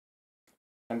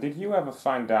And did you ever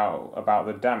find out about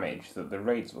the damage that the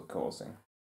raids were causing?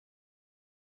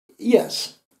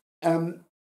 Yes.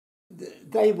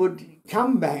 They would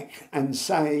come back and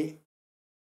say,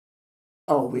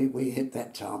 oh, we hit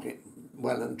that target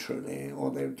well and truly,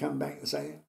 or they would come back and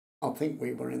say, I think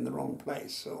we were in the wrong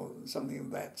place, or something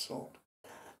of that sort.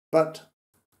 But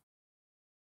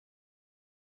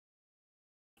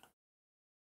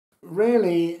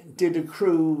rarely did a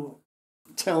crew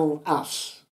tell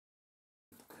us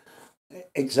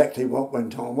exactly what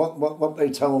went on. What they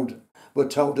were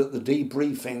told at the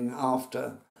debriefing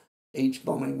after each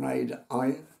bombing raid,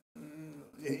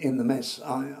 in the mess,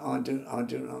 I do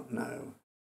not know.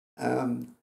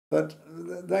 But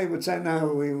they would say,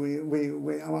 no,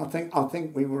 I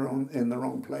think we were in the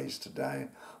wrong place today,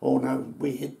 or no,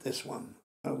 we hit this one.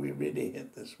 Oh, we really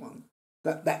hit this one.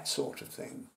 That sort of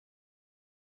thing.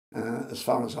 As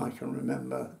far as I can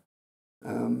remember,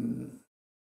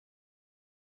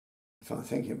 if I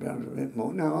think about it a bit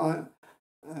more, no,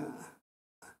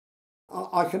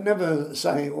 I can never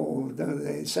say, oh,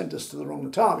 they sent us to the wrong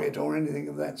target or anything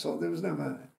of that sort. There was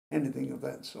never anything of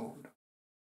that sort.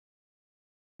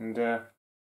 And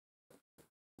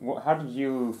how did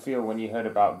you feel when you heard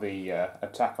about the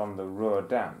attack on the Ruhr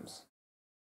Dams?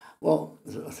 Well,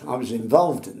 I was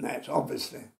involved in that,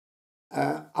 obviously.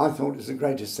 I thought it was the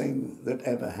greatest thing that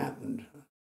ever happened.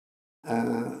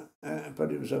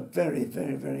 But it was a very,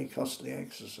 very, very costly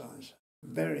exercise.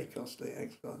 Very costly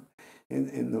exercise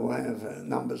in the way of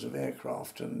numbers of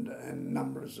aircraft and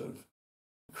numbers of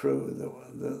crew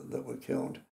that were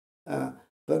killed.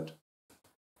 But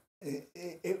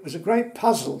it was a great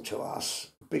puzzle to us,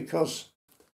 because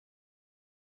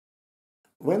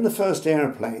when the first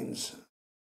airplanes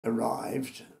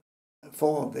arrived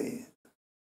for the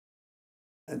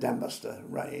Dambuster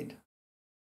raid,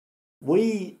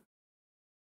 we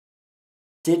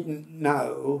didn't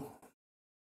know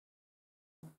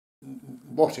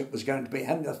what it was going to be.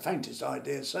 Hadn't the faintest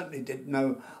idea. Certainly didn't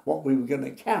know what we were going to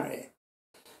carry.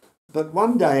 But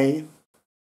one day,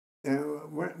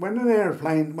 when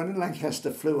a Lancaster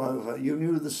flew over, you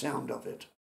knew the sound of it,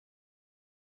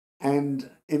 and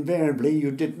invariably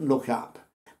you didn't look up.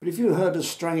 But if you heard a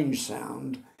strange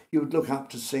sound, you would look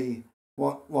up to see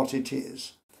what it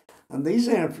is. And these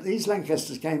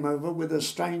Lancasters came over with a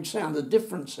strange sound, a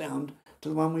different sound to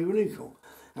the one we were equal.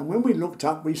 And when we looked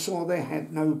up, we saw they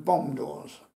had no bomb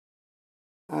doors.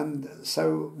 And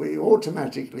so we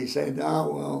automatically said,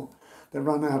 oh, well, they've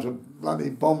run out of bloody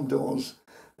bomb doors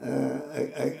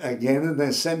again, and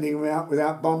they're sending them out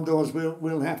without bomb doors.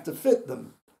 We'll have to fit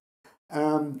them.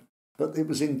 But it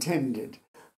was intended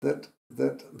that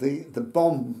the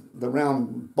bomb, the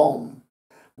round bomb,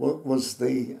 was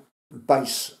the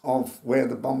base of where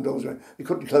the bomb doors were. They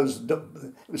couldn't close it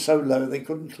was so low they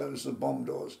couldn't close the bomb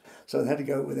doors, so they had to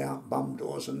go without bomb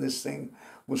doors, and this thing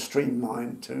was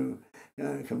streamlined to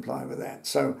comply with that.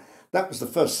 So that was the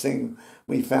first thing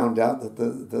we found out, that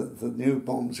the new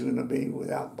bombs were going to be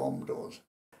without bomb doors.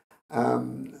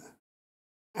 We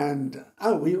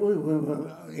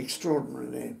were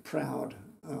extraordinarily proud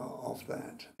of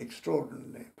that,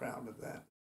 extraordinarily proud of that.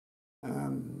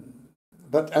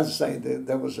 But as I say,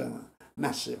 there was a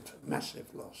massive,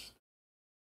 massive loss.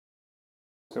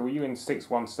 So were you in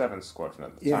 617 Squadron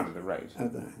at the time of the raid?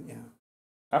 Yeah.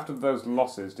 After those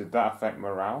losses, did that affect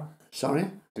morale?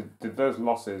 Sorry? Did those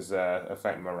losses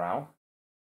affect morale?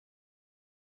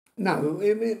 No,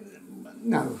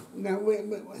 no.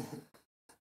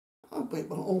 We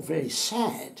were all very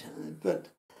sad, but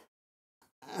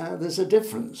there's a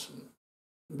difference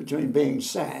between being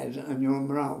sad and your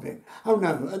morale being... Oh,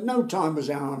 no, at no time was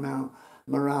our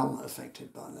morale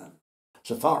affected by that,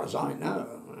 so far as I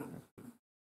know.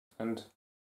 And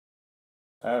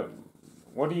how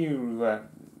did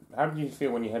you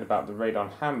feel when you heard about the raid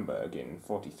on Hamburg in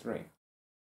 1943?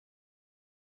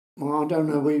 Well, I don't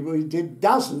know, we did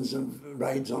dozens of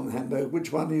raids on Hamburg.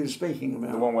 Which one are you speaking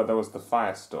about? The one where there was the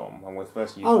Firestorm, when we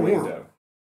first used window.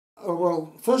 Yeah.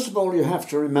 Well, first of all, you have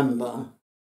to remember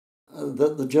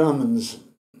that the Germans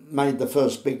made the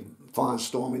first big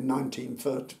firestorm in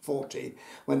 1940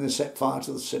 when they set fire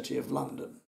to the city of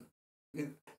London.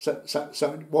 So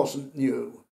it wasn't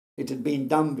new. It had been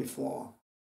done before.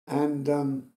 And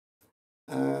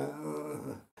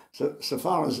so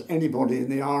far as anybody in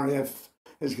the RAF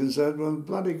is concerned, well,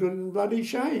 bloody good and bloody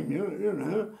shame, you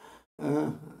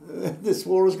know. This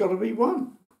war has got to be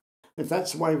won. If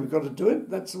that's the way we've got to do it,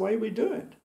 that's the way we do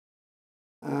it.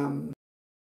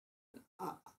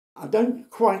 I don't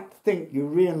quite think you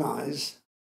realise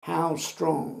how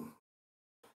strong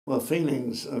were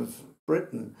feelings of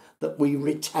Britain that we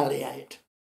retaliate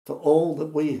for all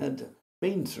that we had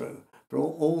been through. for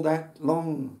all that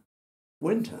long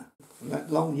winter,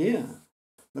 that long year.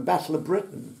 The Battle of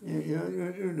Britain,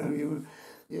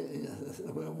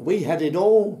 we had it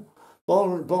all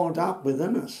boiled up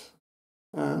within us.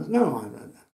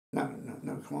 No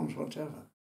qualms whatever.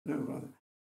 No.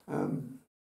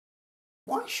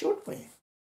 Why should we?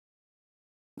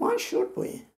 Why should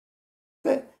we?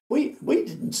 We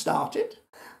didn't start it.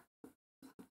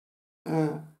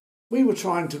 We were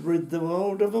trying to rid the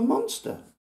world of a monster.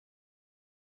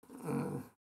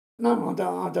 No,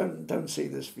 I don't see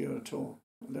this view at all.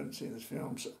 I don't see this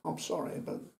view. I'm sorry,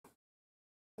 but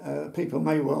people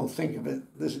may well think of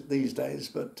it these days,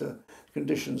 but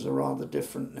conditions are rather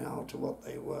different now to what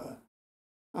they were.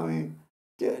 I mean,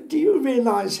 do you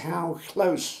realise how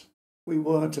close we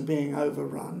were to being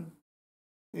overrun?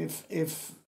 If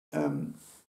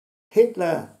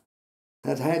Hitler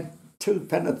had 2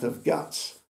 penn'orth of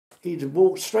guts, he'd have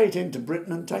walked straight into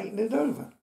Britain and taken it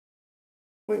over.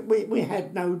 We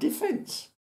had no defence.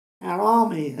 Our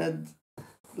army had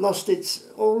lost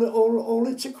all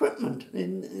its equipment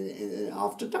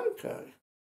after Dunkirk,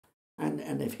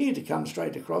 and if he'd have come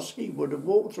straight across, he would have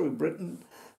walked through Britain,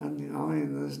 and I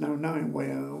mean, there's no knowing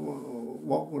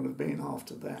what would have been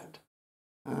after that.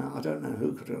 I don't know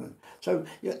who could have. So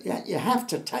you have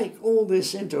to take all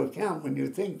this into account when you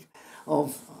think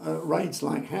of raids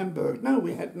like Hamburg. No,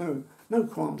 we had no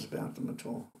qualms about them at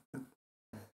all.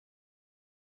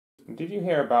 Did you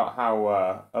hear about how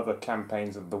other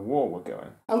campaigns of the war were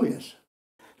going? Oh, yes.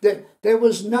 There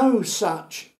was no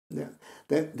such...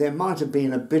 There might have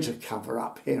been a bit of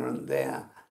cover-up here and there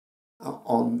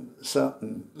on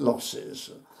certain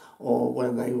losses, or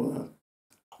where they were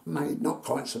made not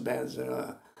quite so bad as they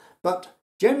were. But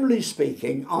generally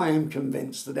speaking, I am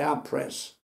convinced that our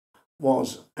press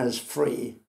was as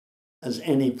free as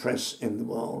any press in the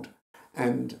world,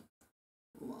 and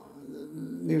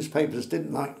newspapers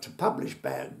didn't like to publish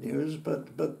bad news, but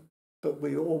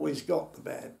we always got the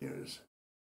bad news.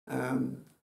 No,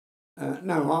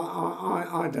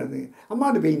 I don't think. I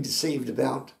might have been deceived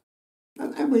about,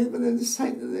 and we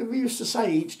used to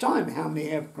say each time how many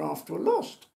aircraft were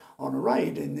lost on a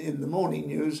raid in the morning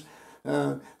news.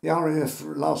 The RAF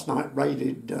last night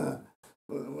raided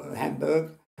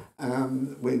Hamburg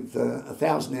with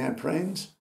 1,000 airplanes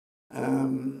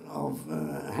of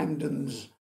Hamden's,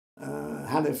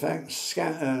 Halifax,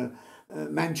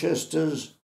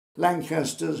 Manchester's,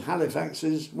 Lancaster's,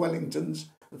 Halifax's, Wellington's,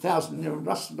 1,000,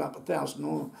 rusted up 1,000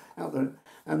 all out there,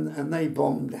 and they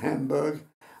bombed Hamburg,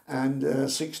 and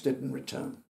 6 didn't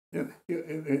return.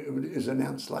 It was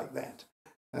announced like that.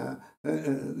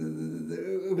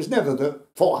 It was never that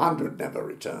 400 never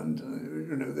returned.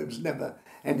 There was never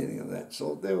anything of that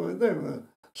sort. There were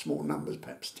small numbers,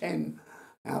 perhaps 10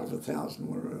 out of 1,000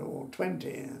 or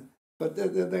 20, but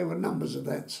there were numbers of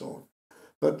that sort.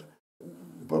 But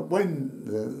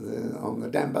when on the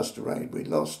Dam Buster raid we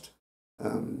lost, I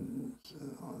think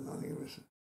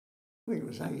it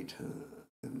was 8.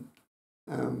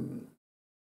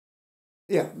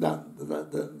 Yeah,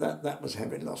 that was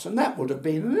heavy loss, and that would have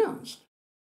been announced.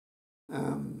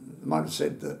 Might have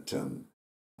said that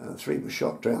 3 were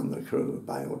shot down, the crew were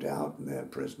bailed out, and they're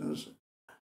prisoners,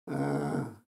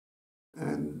 and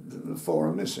 4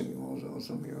 are missing, or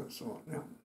something of that sort. Yeah.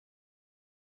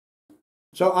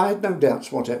 So I had no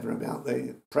doubts whatever about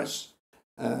the press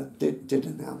did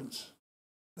announce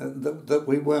that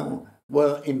we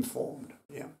were informed.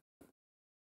 Yeah.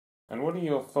 And what are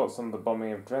your thoughts on the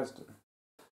bombing of Dresden?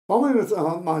 My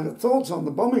thoughts on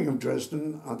the bombing of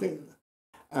Dresden, I think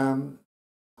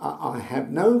I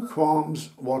have no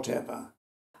qualms whatever.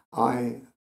 I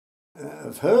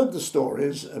have heard the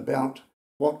stories about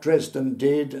what Dresden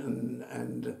did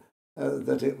and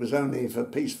that it was only for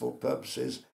peaceful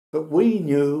purposes, but we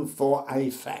knew for a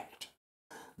fact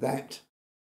that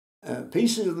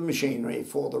pieces of the machinery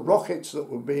for the rockets that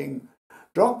were being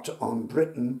dropped on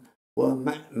Britain were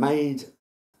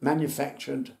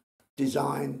manufactured,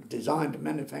 designed and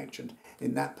manufactured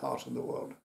in that part of the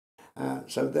world.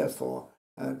 So therefore,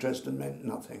 Dresden meant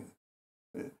nothing.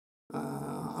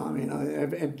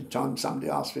 Every time somebody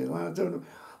asks me,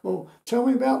 well, tell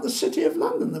me about the City of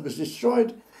London that was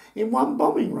destroyed in one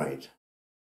bombing raid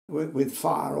with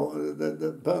fire, or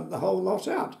that burnt the whole lot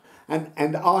out.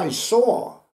 And I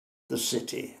saw the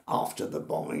city after the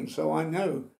bombing, so I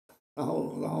know the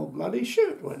whole bloody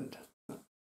shoot went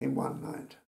in one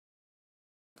night.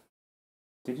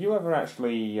 Did you ever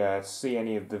actually see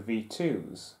any of the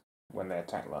V2s when they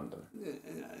attacked London?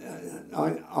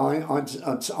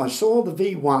 I saw the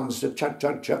V1s, the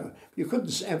chug. You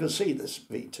couldn't ever see the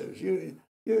V2s. You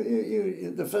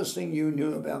the first thing you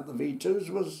knew about the V2s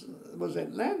was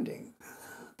it landing.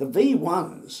 The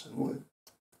V1s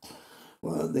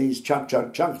were these chug,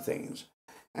 chug, chug things.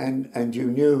 And you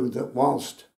knew that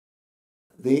whilst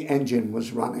the engine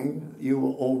was running, you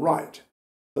were all right.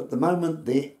 But the moment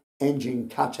the engine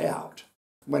cut out,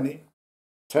 when it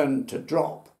turned to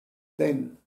drop,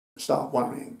 then start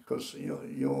worrying because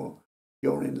you're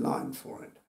in line for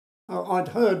it. I'd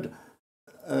heard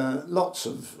lots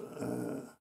of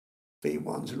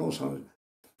V1s, and also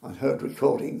I'd heard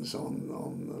recordings on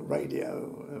the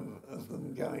radio of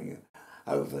them going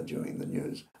over during the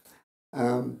news.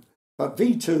 But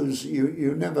V2s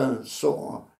you never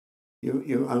saw,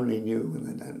 you only knew when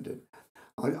they landed.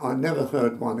 I never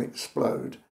heard one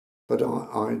explode, but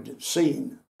I'd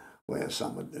seen where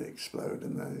some would explode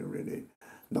and they really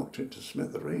knocked it to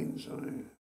smithereens.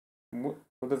 Were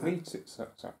the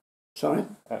V2s... Sorry?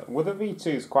 Were the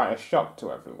V2s quite a shock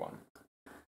to everyone?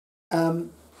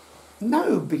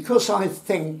 No, because I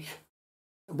think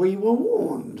we were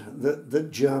warned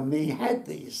that Germany had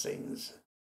these things.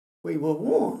 We were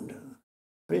warned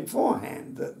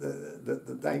beforehand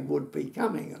that they would be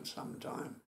coming at some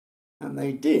time, and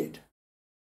they did.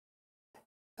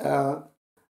 But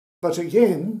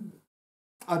again,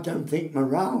 I don't think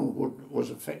morale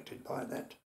was affected by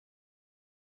that.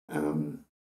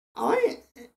 I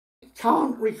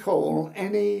can't recall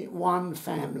any one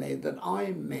family that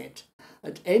I met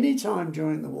at any time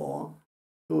during the war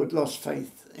who had lost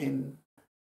faith in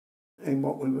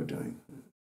what we were doing.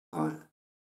 I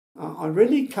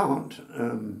really can't,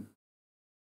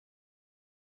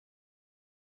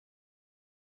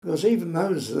 because even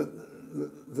those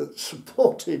that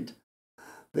supported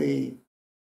the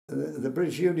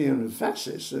British Union of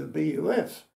Fascists, the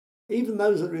BUF, even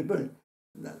those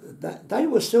that they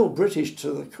were still British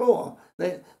to the core.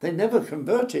 They never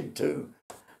converted to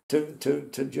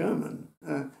German.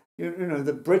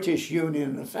 The British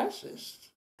Union of Fascists.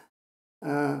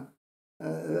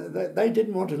 They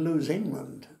didn't want to lose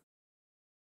England.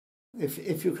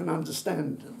 If you can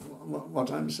understand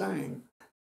what I'm saying.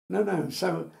 No.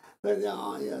 So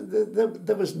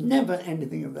there was never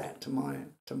anything of that to my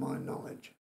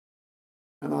knowledge,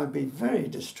 and I'd be very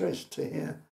distressed to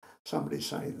hear somebody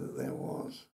say that there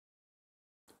was.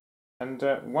 And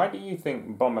why do you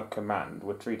think Bomber Command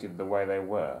were treated the way they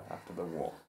were after the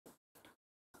war?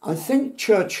 I think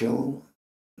Churchill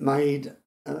made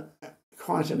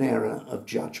quite an error of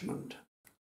judgment.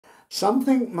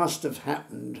 Something must have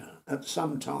happened at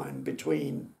some time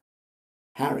between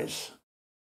Harris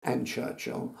and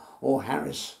Churchill, or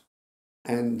Harris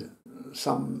and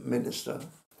some minister,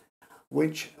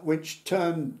 which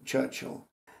turned Churchill.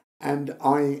 And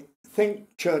I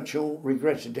think Churchill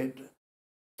regretted it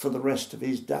for the rest of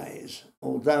his days,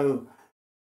 although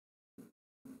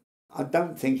I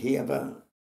don't think he ever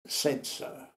said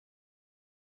so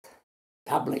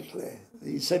publicly.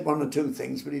 He said one or two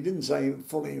things, but he didn't say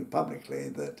fully publicly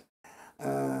that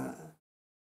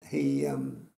he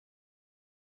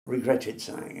regretted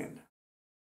saying it.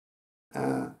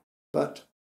 But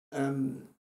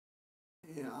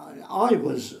I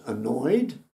was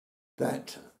annoyed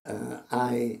that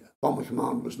Bomber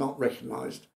Command was not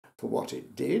recognised for what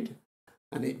it did,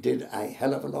 and it did a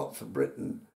hell of a lot for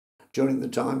Britain during the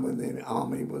time when the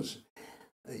army was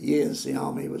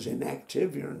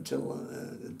inactive until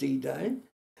D-Day.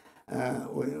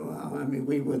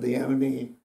 We were the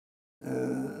only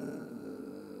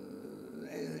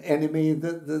enemy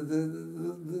that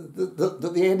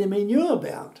the enemy knew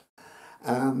about,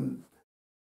 and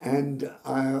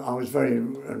I was very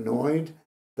annoyed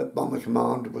that Bomber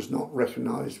Command was not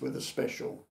recognised with a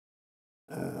special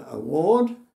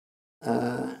award,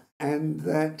 and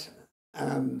that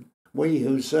we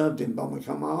who served in Bomber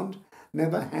Command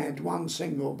never had one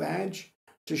single badge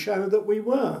to show that we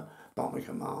were Bomber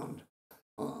Command.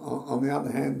 On the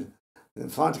other hand, the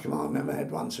Fighter Command never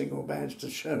had one single badge to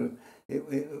show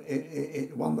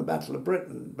it won the Battle of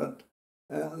Britain, but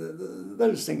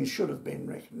those things should have been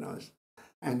recognised.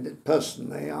 And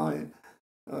personally, I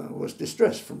was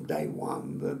distressed from day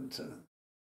one that,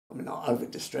 not over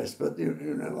distressed, but I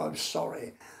was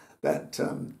sorry that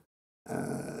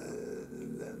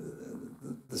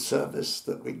the service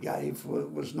that we gave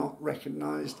was not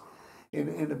recognised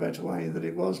in a better way than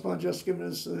it was by just giving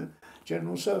us the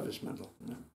General Service Medal.